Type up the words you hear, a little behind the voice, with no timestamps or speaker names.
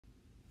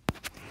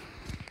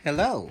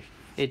Hello!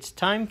 It's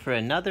time for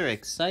another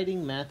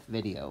exciting math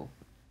video.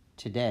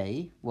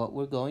 Today, what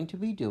we're going to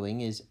be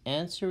doing is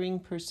answering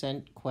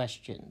percent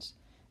questions,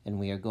 and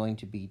we are going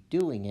to be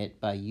doing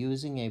it by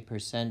using a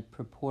percent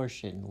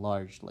proportion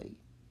largely.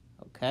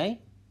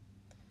 Okay?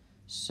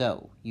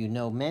 So, you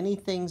know many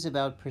things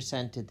about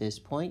percent at this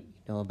point.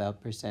 You know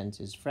about percents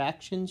as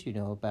fractions, you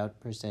know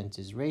about percents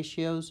as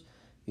ratios,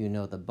 you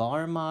know the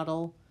bar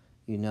model,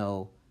 you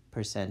know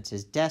percents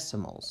as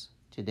decimals.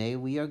 Today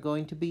we are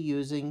going to be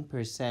using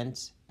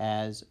percents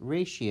as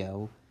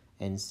ratio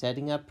and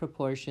setting up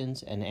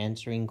proportions and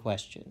answering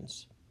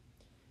questions.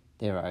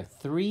 There are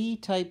three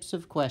types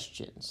of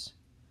questions.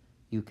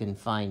 You can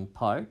find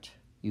part,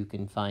 you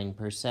can find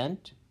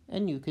percent,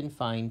 and you can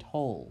find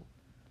whole.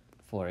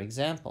 For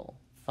example,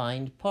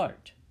 find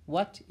part.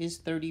 What is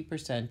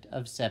 30%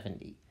 of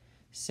 70?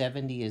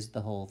 70 is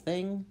the whole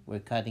thing. We're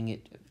cutting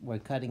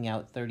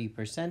out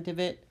 30% of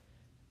it.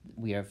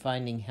 We are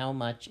finding how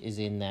much is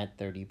in that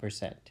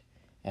 30%.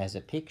 As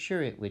a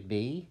picture, it would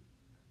be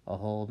a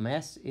whole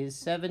mess is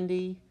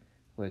 70.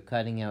 We're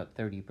cutting out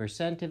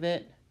 30% of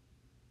it.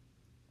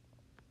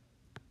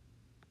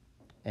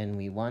 And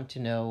we want to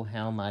know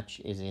how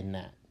much is in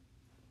that.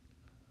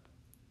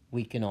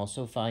 We can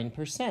also find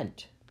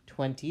percent.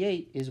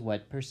 28 is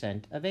what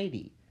percent of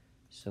 80?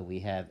 So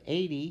we have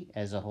 80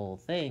 as a whole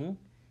thing.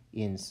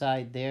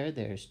 Inside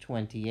there's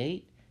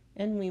 28,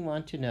 and we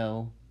want to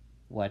know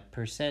what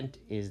percent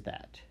is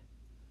that.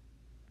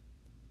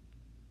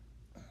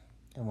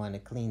 I want to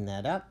clean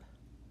that up.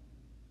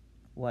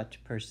 What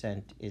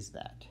percent is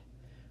that?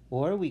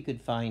 Or we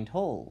could find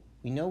whole.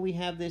 We know we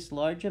have this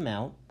large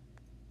amount.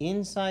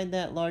 Inside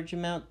that large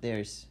amount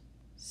there's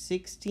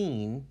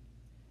 16,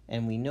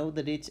 and we know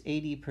that it's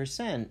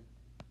 80%,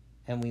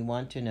 and we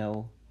want to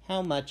know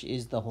how much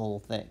is the whole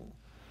thing.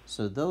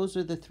 So those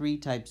are the three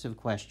types of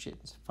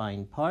questions.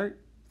 Find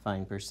part,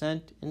 find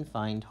percent, and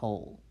find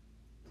whole.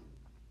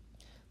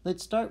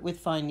 Let's start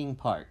with finding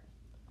part.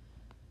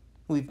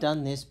 We've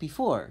done this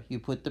before. You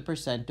put the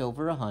percent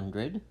over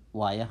 100.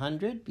 Why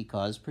 100?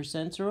 Because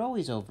percents are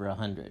always over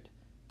 100.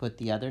 Put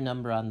the other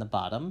number on the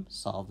bottom,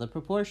 solve the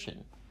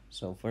proportion.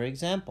 So for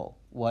example,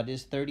 what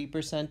is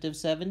 30% of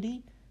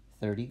 70?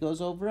 30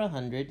 goes over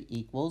 100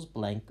 equals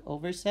blank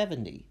over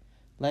 70.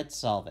 Let's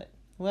solve it.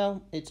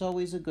 Well, it's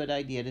always a good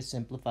idea to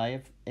simplify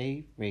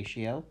a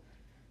ratio.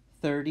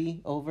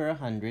 30 over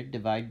 100,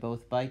 divide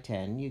both by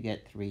 10, you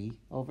get 3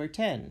 over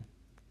 10.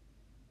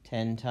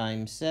 10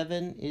 times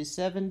 7 is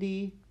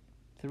 70.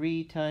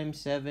 3 times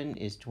 7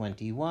 is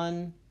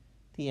 21.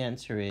 The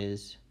answer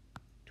is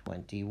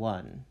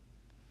 21.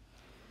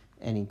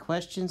 Any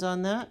questions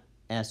on that?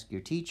 Ask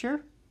your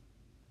teacher.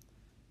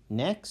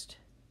 Next,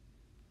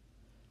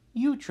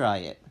 you try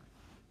it.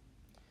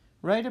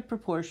 Write a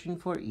proportion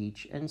for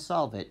each and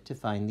solve it to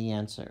find the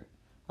answer.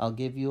 I'll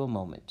give you a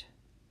moment.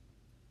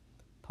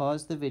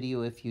 Pause the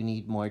video if you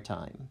need more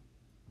time.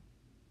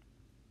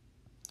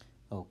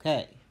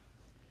 Okay.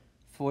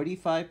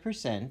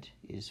 45%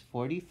 is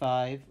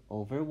 45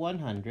 over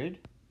 100,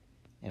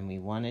 and we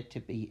want it to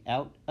be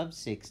out of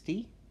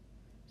 60.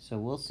 So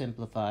we'll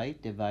simplify,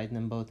 divide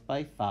them both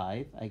by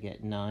 5. I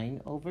get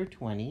 9 over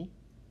 20.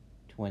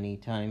 20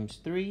 times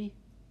 3,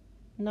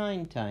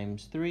 9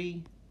 times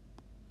 3,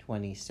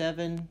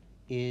 27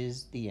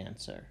 is the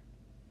answer.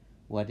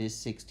 What is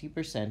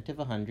 60% of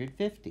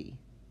 150?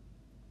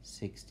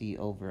 60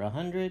 over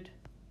 100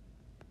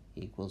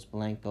 equals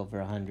blank over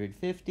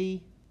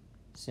 150.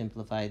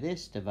 Simplify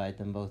this, divide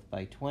them both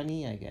by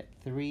 20. I get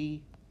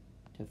 3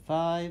 to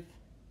 5.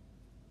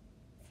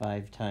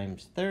 5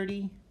 times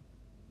 30.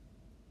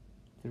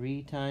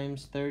 3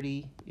 times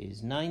 30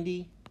 is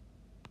 90,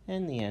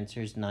 and the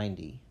answer is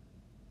 90.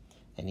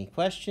 Any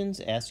questions?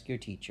 Ask your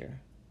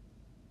teacher.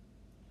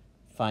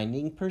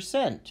 Finding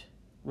percent.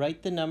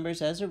 Write the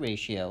numbers as a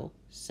ratio.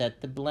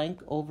 Set the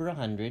blank over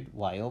 100.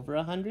 Why over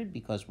 100?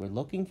 Because we're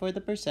looking for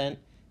the percent,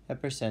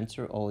 and percents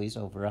are always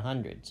over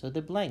 100. So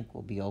the blank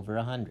will be over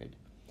 100.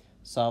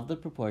 Solve the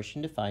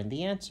proportion to find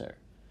the answer.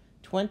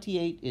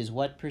 28 is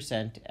what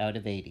percent out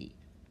of 80?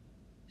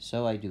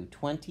 So I do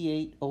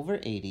 28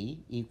 over 80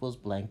 equals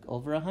blank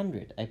over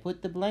 100. I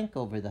put the blank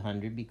over the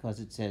 100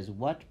 because it says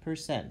what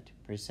percent.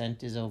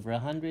 Percent is over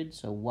 100,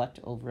 so what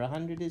over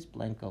 100 is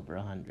blank over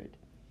 100.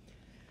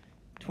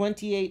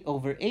 28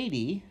 over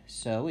 80,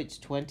 so it's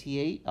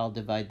 28. I'll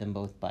divide them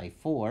both by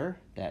 4.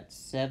 That's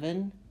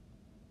 7,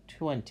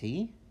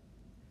 20.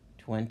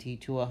 20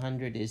 to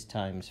 100 is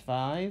times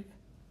 5.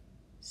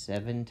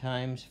 7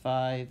 times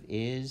 5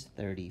 is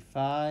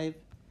 35.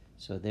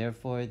 So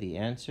therefore, the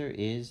answer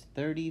is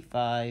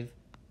 35%.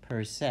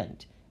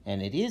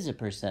 And it is a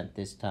percent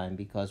this time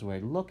because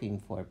we're looking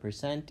for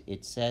percent.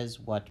 It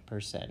says what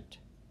percent.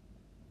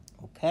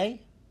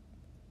 Okay?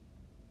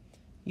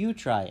 You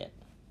try it.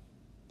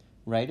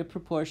 Write a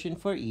proportion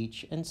for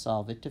each and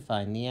solve it to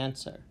find the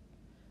answer.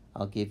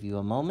 I'll give you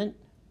a moment.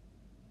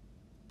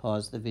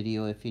 Pause the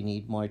video if you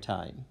need more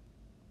time.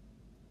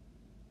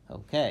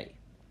 Okay.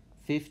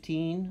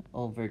 15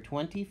 over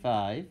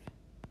 25.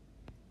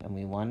 And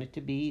we want it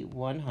to be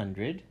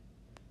 100.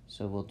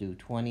 So we'll do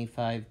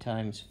 25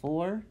 times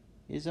 4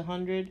 is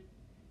 100.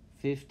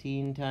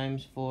 15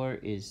 times 4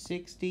 is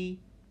 60,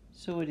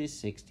 so it is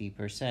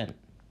 60%.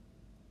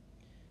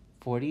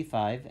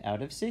 45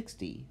 out of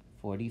 60.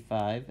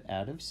 45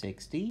 out of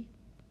 60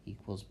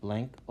 equals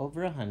blank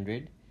over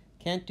 100.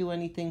 Can't do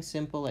anything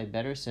simple, I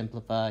better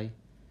simplify.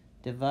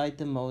 Divide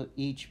them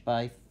each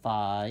by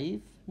 5.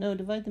 No,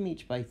 divide them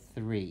each by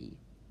 3.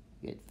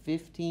 Get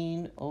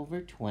 15 over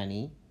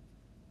 20.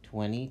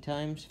 20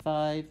 times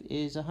 5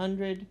 is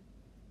 100.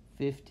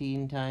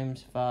 15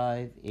 times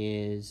 5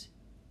 is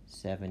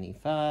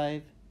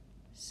 75.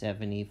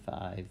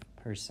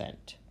 75%.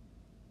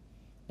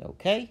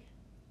 Okay?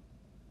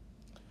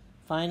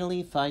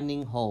 Finally,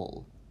 finding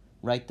whole.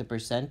 Write the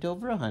percent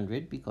over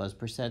 100 because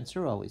percents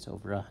are always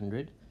over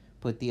 100.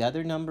 Put the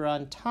other number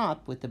on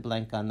top with the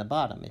blank on the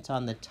bottom. It's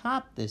on the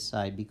top this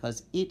side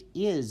because it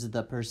is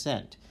the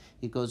percent.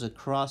 It goes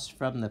across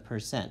from the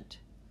percent.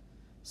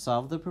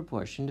 Solve the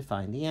proportion to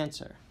find the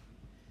answer.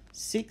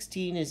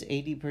 16 is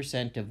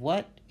 80% of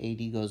what?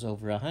 80 goes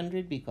over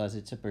 100 because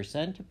it's a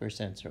percent.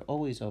 Percents are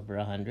always over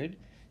 100.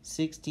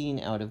 16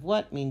 out of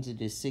what means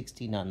it is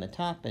 16 on the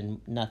top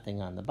and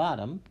nothing on the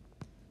bottom.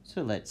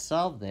 So let's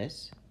solve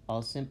this.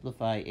 I'll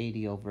simplify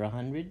 80 over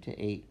 100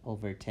 to 8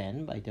 over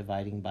 10 by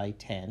dividing by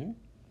 10.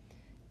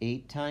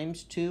 8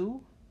 times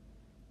 2,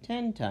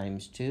 10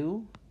 times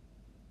 2.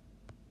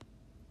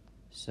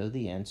 So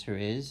the answer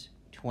is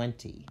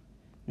 20.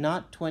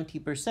 Not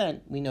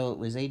 20%. We know it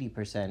was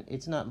 80%.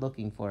 It's not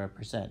looking for a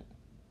percent.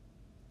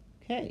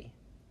 Okay.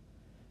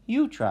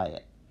 You try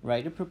it.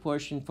 Write a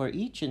proportion for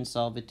each and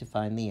solve it to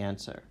find the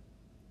answer.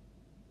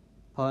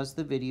 Pause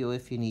the video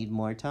if you need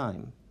more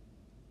time.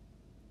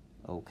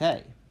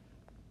 Okay.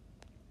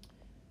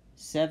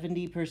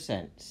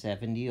 70%,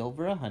 70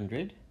 over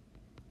 100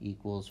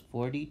 equals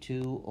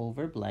 42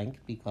 over blank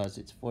because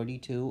it's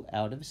 42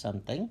 out of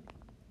something.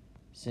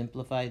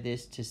 Simplify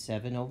this to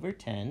 7 over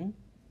 10.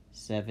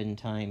 7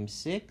 times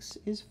 6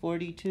 is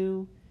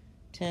 42.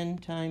 10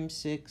 times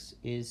 6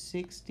 is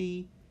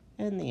 60.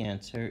 And the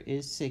answer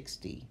is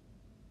 60.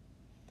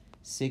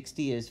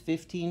 60 is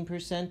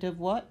 15% of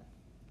what?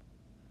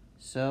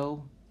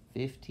 So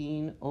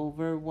 15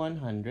 over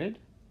 100.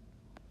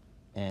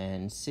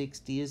 And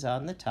 60 is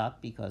on the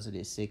top because it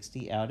is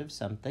 60 out of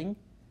something.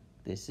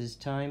 This is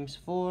times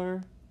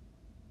 4.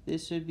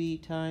 This would be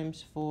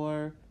times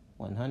 4.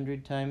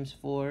 100 times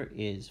 4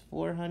 is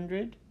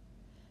 400.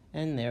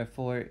 And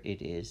therefore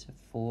it is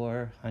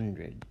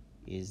 400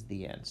 is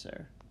the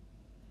answer.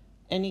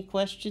 Any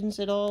questions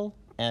at all?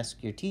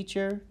 Ask your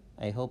teacher.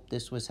 I hope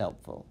this was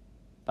helpful.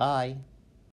 Bye.